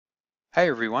Hey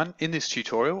everyone, in this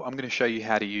tutorial I'm going to show you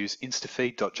how to use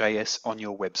Instafeed.js on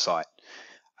your website.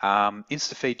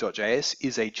 Instafeed.js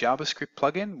is a JavaScript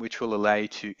plugin which will allow you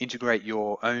to integrate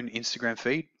your own Instagram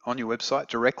feed on your website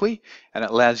directly, and it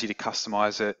allows you to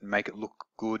customize it and make it look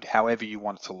good however you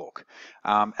want it to look.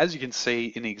 As you can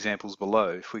see in the examples below,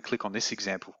 if we click on this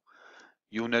example,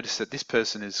 you'll notice that this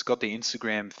person has got the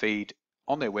Instagram feed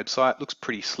on their website. It looks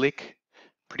pretty slick,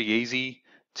 pretty easy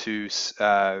to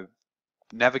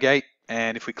navigate,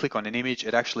 and if we click on an image,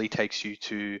 it actually takes you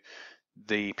to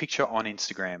the picture on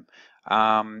Instagram.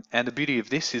 And the beauty of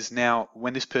this is now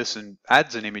when this person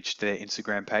adds an image to their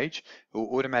Instagram page, it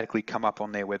will automatically come up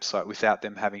on their website without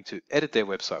them having to edit their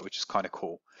website, which is kind of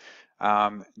cool.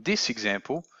 This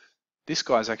example, this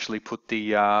guy's actually put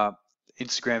the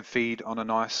Instagram feed on a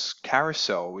nice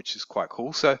carousel, which is quite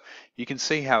cool. So you can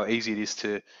see how easy it is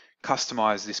to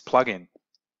customize this plugin.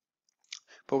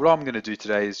 But what I'm going to do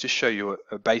today is just show you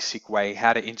a basic way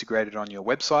how to integrate it on your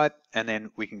website, and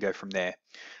then we can go from there.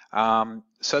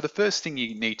 So the first thing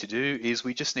you need to do is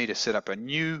we just need to set up a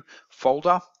new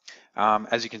folder.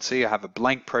 As you can see, I have a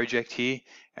blank project here,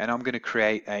 and I'm going to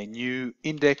create a new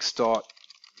index.php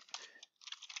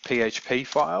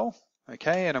file.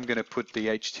 Okay, and I'm going to put the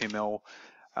HTML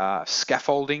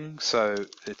scaffolding, so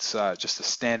it's just a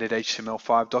standard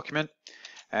HTML5 document,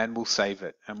 and we'll save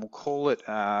it, and we'll call it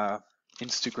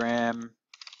Instagram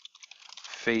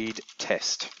feed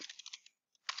test.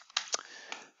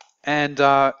 And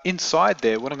inside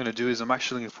there, what I'm going to do is I'm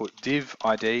actually going to put div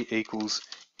ID equals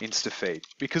Instafeed.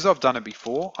 Because I've done it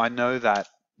before, I know that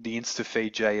the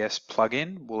Instafeed.js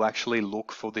plugin will actually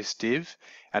look for this div,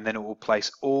 and then it will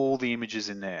place all the images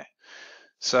in there.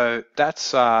 So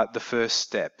that's the first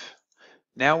step.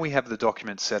 Now we have the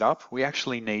document set up, we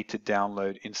actually need to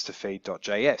download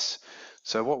Instafeed.js.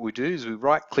 So what we do is we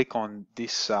right click on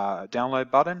this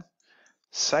download button,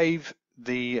 save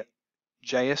the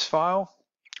JS file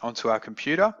onto our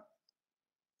computer,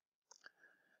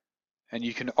 and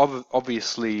you can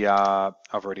obviously, I've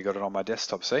already got it on my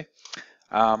desktop, see?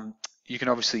 You can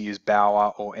obviously use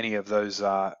Bower or any of those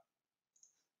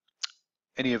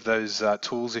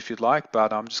tools if you'd like,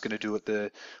 but I'm just going to do it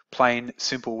the plain,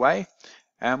 simple way.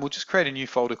 And we'll just create a new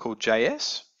folder called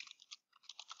JS,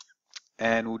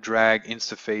 and we'll drag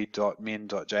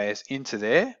instafeed.min.js into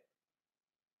there.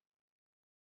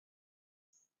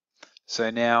 So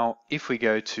now if we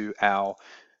go to our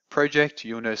project,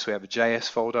 you'll notice we have a JS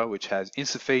folder which has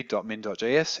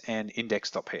instafeed.min.js and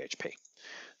index.php.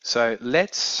 So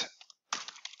let's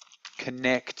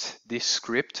connect this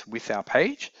script with our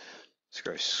page. Let's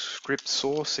go script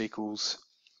source equals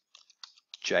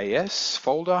JS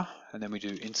folder, and then we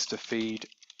do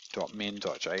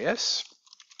instafeed.min.js.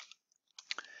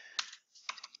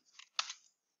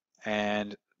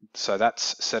 And so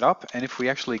that's set up. And if we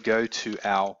actually go to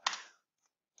our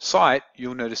site,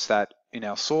 you'll notice that in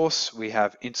our source, we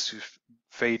have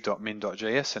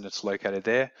instafeed.min.js, and it's located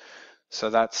there.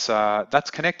 So that's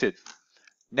connected.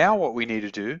 Now what we need to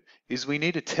do is we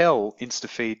need to tell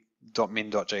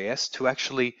instafeed.min.js to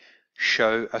actually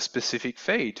show a specific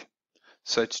feed.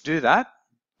 So to do that,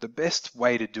 the best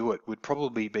way to do it would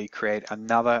probably be create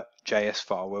another JS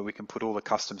file where we can put all the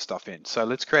custom stuff in. So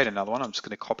let's create another one. I'm just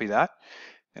going to copy that.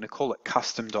 I'm going to call it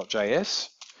custom.js,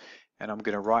 and I'm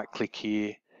going to right click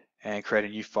here and create a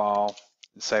new file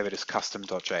and save it as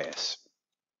custom.js.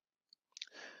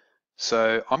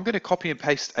 So I'm going to copy and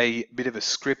paste a bit of a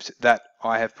script that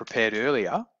I have prepared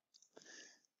earlier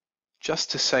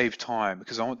just to save time,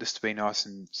 because I want this to be nice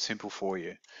and simple for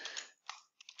you.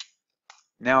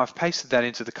 Now I've pasted that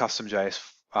into the custom.js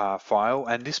file,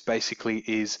 and this basically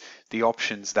is the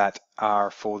options that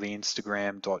are for the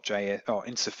Instagram.js or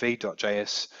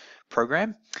Instafeed.js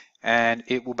program, and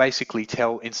it will basically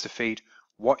tell Instafeed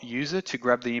what user to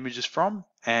grab the images from,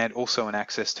 and also an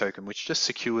access token which just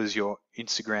secures your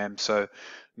Instagram so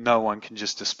no one can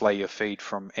just display your feed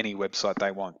from any website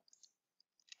they want.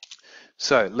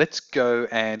 So let's go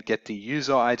and get the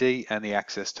user ID and the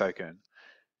access token.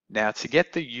 Now to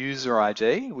get the user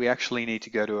ID, we actually need to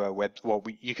go to a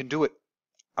you can do it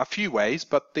a few ways,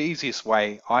 but the easiest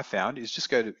way I found is just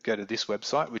go to this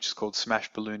website, which is called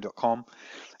smashballoon.com,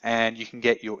 and you can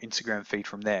get your Instagram feed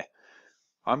from there.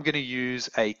 I'm going to use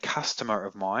a customer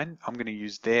of mine. I'm going to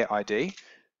use their ID.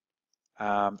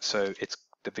 So it's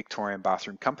the Victorian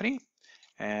Bathroom Company,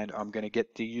 and I'm going to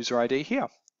get the user ID here.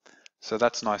 So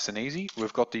that's nice and easy.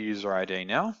 We've got the user ID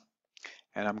now,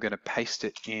 and I'm going to paste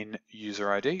it in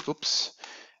user ID. Oops.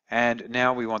 And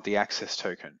now we want the access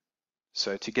token.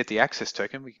 So to get the access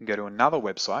token, we can go to another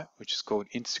website, which is called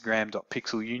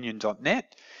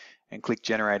instagram.pixelunion.net, and click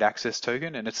generate access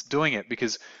token. And it's doing it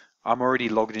because I'm already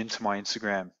logged into my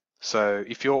Instagram. So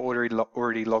if you're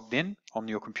already logged in on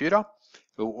your computer,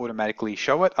 it will automatically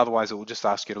show it. Otherwise, it will just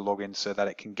ask you to log in so that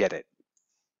it can get it.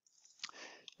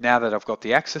 Now that I've got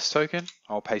the access token,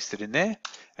 I'll paste it in there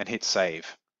and hit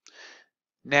save.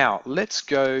 Now let's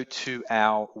go to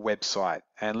our website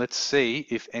and let's see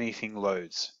if anything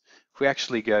loads. If we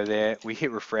actually go there, we hit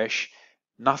refresh,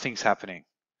 nothing's happening.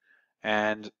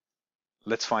 And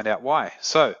let's find out why.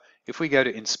 So if we go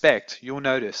to inspect, you'll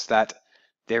notice that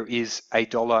there is a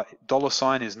dollar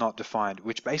sign is not defined,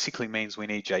 which basically means we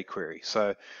need jQuery.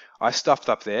 So I stuffed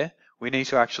up there. We need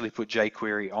to actually put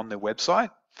jQuery on the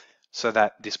website so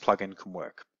that this plugin can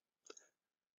work.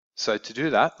 So to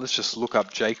do that, let's just look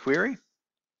up jQuery.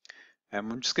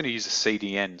 And I'm just going to use a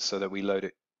CDN so that we load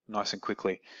it nice and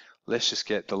quickly. Let's just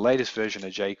get the latest version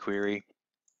of jQuery.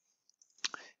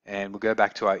 And we'll go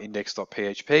back to our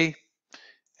index.php.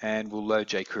 And we'll load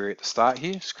jQuery at the start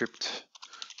here. Script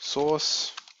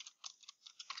source.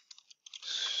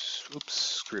 Oops,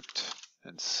 script.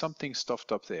 And something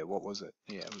stuffed up there. What was it?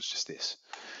 Yeah, it was just this.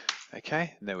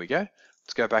 Okay, and there we go.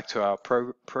 Let's go back to our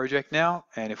project now.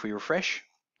 And if we refresh,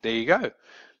 there you go.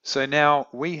 So now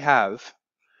we have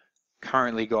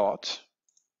currently got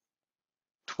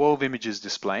 12 images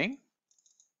displaying.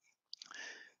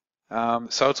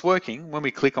 So it's working. When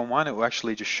we click on one, it will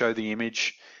actually just show the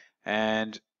image,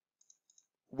 and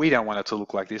we don't want it to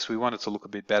look like this. We want it to look a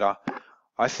bit better.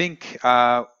 I think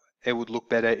it would look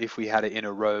better if we had it in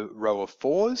a row of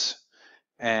 4s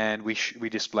and we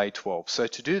display 12. So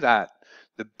to do that,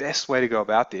 the best way to go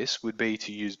about this would be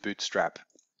to use Bootstrap.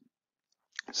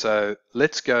 So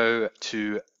let's go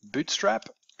to Bootstrap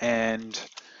and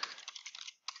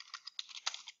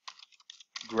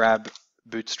grab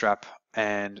Bootstrap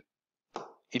and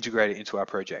integrate it into our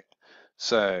project.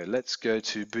 So let's go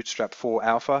to Bootstrap 4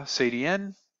 Alpha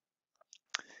CDN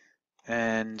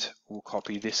and we'll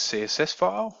copy this CSS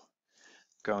file,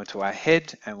 go into our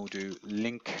head and we'll do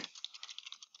link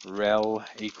rel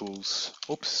equals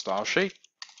style sheet,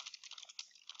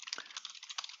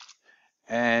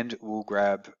 and we'll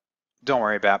grab, don't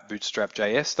worry about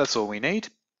Bootstrap.js, that's all we need.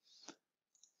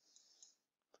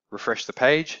 Refresh the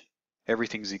page,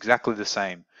 everything's exactly the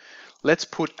same. Let's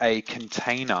put a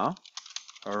container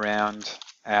around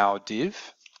our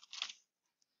div,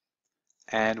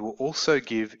 and we'll also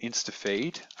give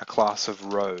Instafeed a class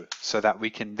of row so that we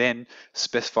can then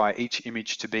specify each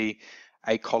image to be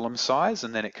a column size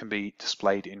and then it can be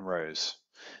displayed in rows.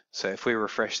 So if we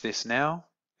refresh this now,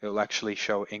 it will actually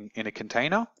show in a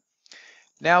container.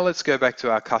 Now let's go back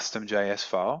to our custom.js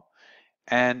file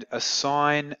and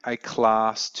assign a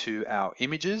class to our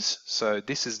images. So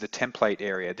this is the template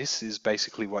area. This is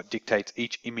basically what dictates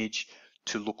each image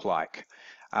to look like.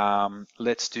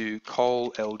 Let's do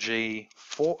col lg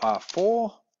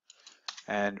 4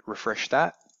 and refresh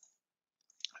that.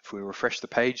 If we refresh the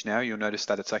page now, you'll notice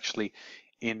that it's actually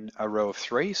in a row of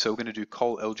 3. So we're going to do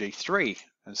col lg3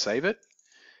 and save it.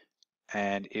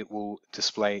 And it will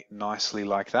display nicely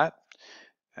like that.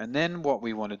 And then what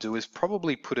we want to do is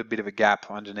probably put a bit of a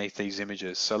gap underneath these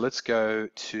images. So let's go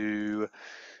to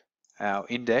our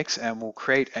index and we'll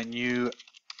create a new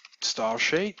style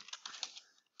sheet.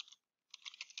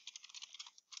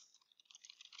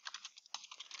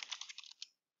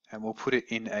 And we'll put it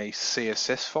in a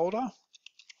CSS folder.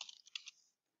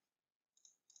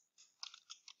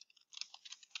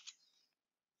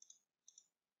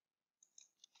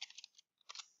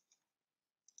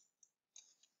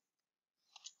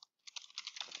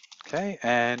 Okay,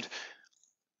 and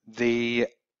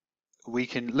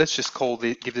let's just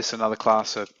give this another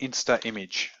class of Insta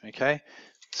image. Okay,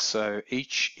 so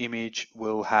each image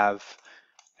will have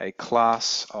a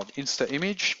class of Insta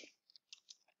image,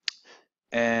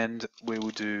 and we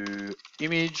will do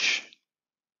image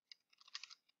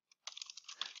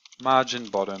margin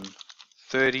bottom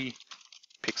 30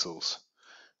 pixels.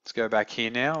 Let's go back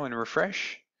here now and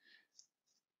refresh.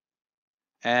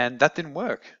 And that didn't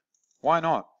work. Why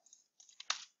not?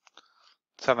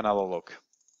 Let's have another look.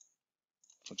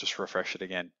 I'll just refresh it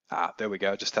again. There we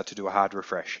go. Just had to do a hard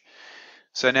refresh.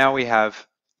 So now we have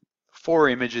 4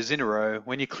 images in a row.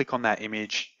 When you click on that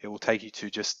image, it will take you to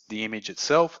just the image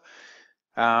itself.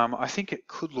 I think it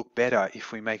could look better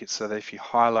if we make it so that if you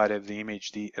highlight over the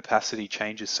image, the opacity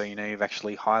changes so you know you've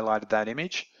actually highlighted that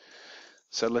image.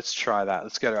 So let's try that.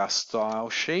 Let's go to our style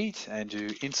sheet and do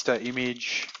Insta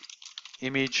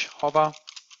image hover,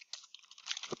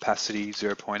 opacity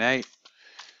 0.8,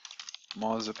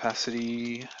 Moz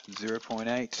opacity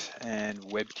 0.8, and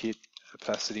WebKit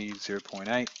opacity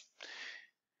 0.8.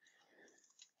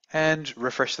 And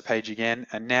refresh the page again.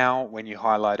 And now when you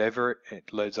highlight over it,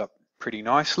 it loads up pretty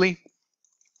nicely.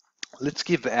 let's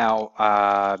give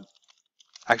our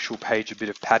actual page a bit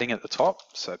of padding at the top.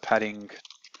 So padding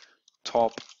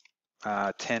top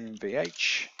 10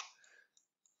 VH.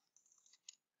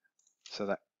 So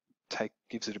that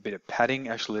gives it a bit of padding.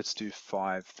 Actually, let's do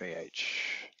 5 VH.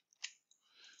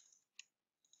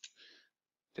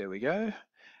 There we go.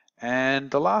 And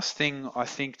the last thing I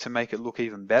think to make it look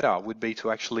even better would be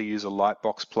to actually use a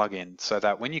Lightbox plugin so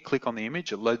that when you click on the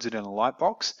image, it loads it in a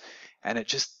Lightbox and it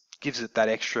just gives it that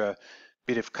extra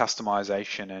bit of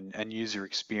customization and user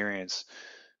experience.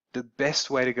 The best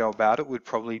way to go about it would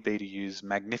probably be to use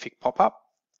Magnific Pop-Up.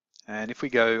 And if we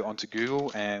go onto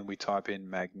Google and we type in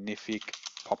Magnific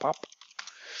Pop-Up,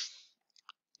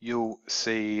 you'll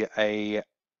see a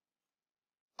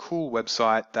cool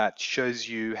website that shows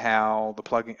you how the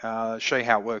plugin, show you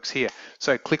how it works here.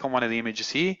 So click on one of the images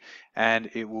here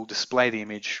and it will display the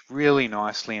image really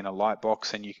nicely in a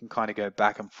Lightbox, and you can kind of go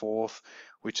back and forth,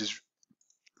 which is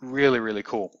really, really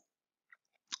cool.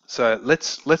 So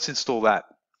let's install that.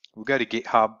 We'll go to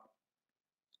GitHub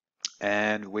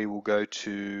and we will go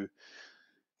to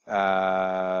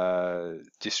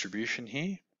distribution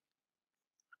here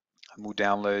and we'll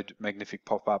download Magnific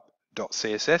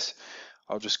Popup.css.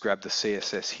 I'll just grab the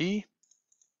CSS here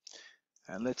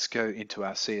and let's go into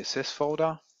our CSS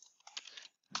folder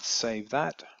and save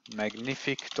that,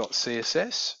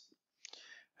 magnific.css,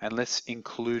 and let's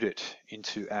include it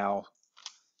into our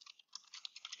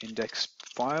index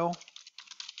file.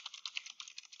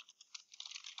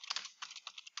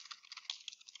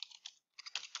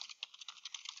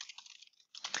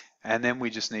 And then we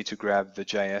just need to grab the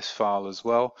JS file as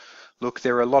well. Look,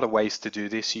 there are a lot of ways to do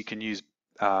this. You can use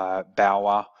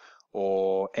Bower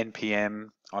or NPM,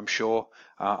 I'm sure.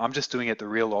 I'm just doing it the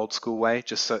real old school way,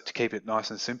 just so to keep it nice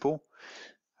and simple.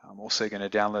 I'm also going to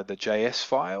download the JS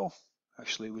file.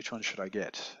 Actually, which one should I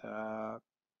get?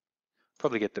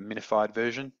 Probably get the minified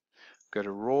version. Go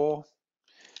to raw,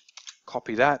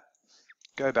 copy that,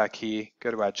 go back here,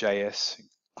 go to our JS,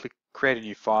 click create a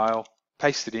new file,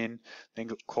 paste it in, then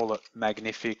call it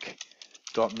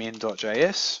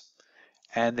magnific.min.js,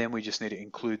 and then we just need to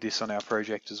include this on our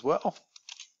project as well.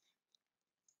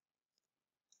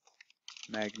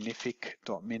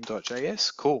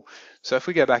 Magnific.min.js, cool. So if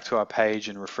we go back to our page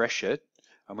and refresh it,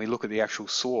 and we look at the actual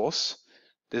source,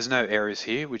 there's no errors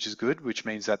here, which is good, which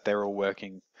means that they're all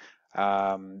working.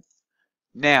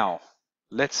 Now,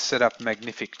 let's set up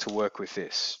Magnific to work with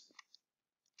this.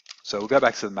 So we'll go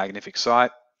back to the Magnific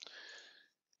site,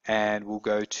 and we'll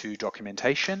go to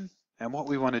documentation. And what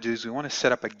we want to do is we want to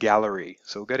set up a gallery.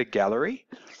 So we'll go to gallery,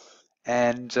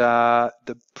 and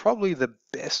probably the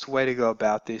best way to go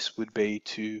about this would be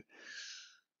to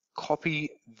copy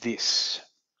this.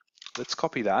 Let's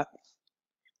copy that.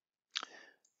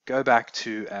 Go back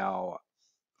to our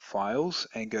files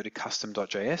and go to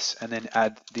custom.js and then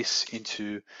add this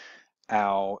into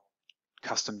our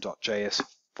custom.js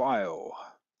file.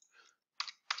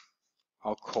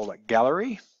 I'll call it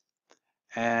gallery,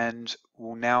 and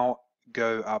we'll now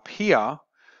go up here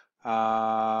to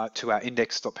our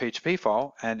index.php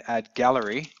file and add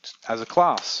gallery as a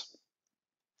class.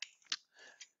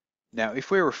 Now,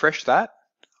 if we refresh that,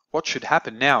 what should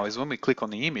happen now is when we click on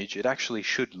the image, it actually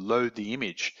should load the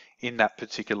image in that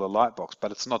particular Lightbox,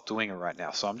 but it's not doing it right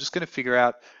now. So I'm just going to figure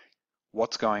out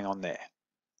what's going on there.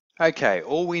 Okay,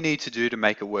 all we need to do to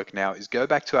make it work now is go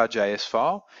back to our JS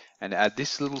file and add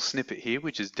this little snippet here,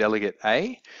 which is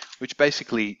DelegateA, which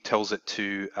basically tells it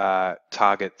to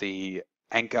target the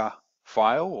anchor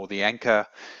file or the anchor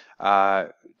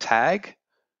tag,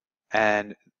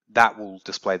 and that will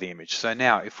display the image. So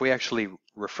now if we actually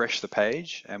refresh the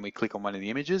page and we click on one of the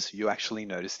images, you actually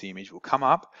notice the image will come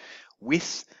up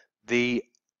with the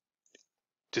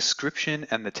description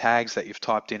and the tags that you've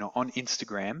typed in on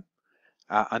Instagram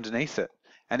underneath it.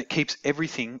 And it keeps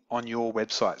everything on your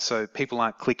website. So people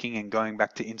aren't clicking and going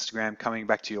back to Instagram, coming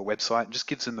back to your website. It just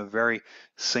gives them a very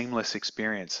seamless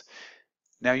experience.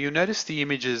 Now you'll notice the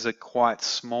images are quite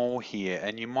small here,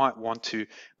 and you might want to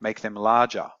make them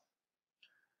larger.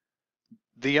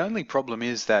 The only problem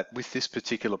is that with this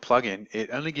particular plugin, it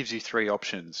only gives you 3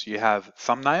 options. You have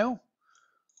thumbnail,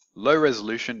 low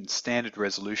resolution, and standard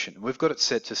resolution. We've got it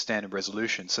set to standard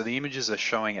resolution, so the images are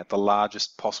showing at the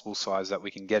largest possible size that we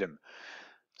can get them.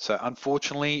 So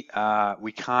unfortunately,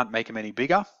 we can't make them any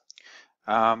bigger.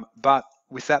 But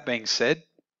with that being said,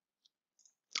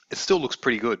 it still looks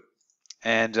pretty good.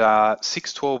 And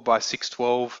 612 by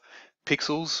 612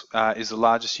 pixels is the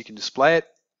largest you can display it.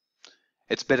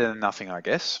 It's better than nothing, I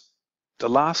guess. The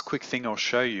last quick thing I'll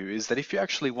show you is that if you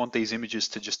actually want these images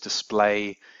to just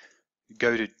display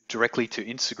go directly to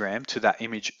Instagram, to that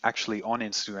image actually on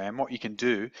Instagram, what you can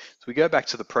do is we go back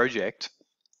to the project,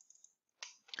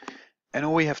 and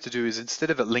all we have to do is, instead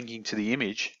of it linking to the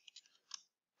image,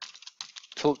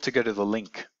 tell it to go to the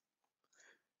link.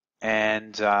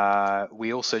 And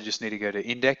we also just need to go to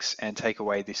index and take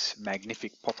away this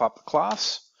magnific pop-up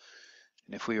class.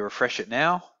 And if we refresh it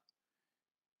now,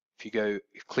 if you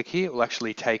click here, it will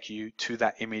actually take you to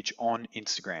that image on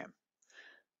Instagram.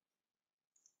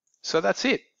 So that's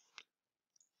it.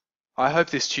 I hope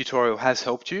this tutorial has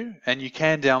helped you, and you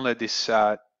can download this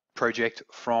project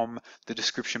from the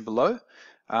description below.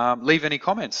 Leave any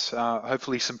comments,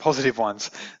 hopefully some positive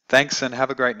ones. Thanks and have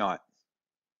a great night.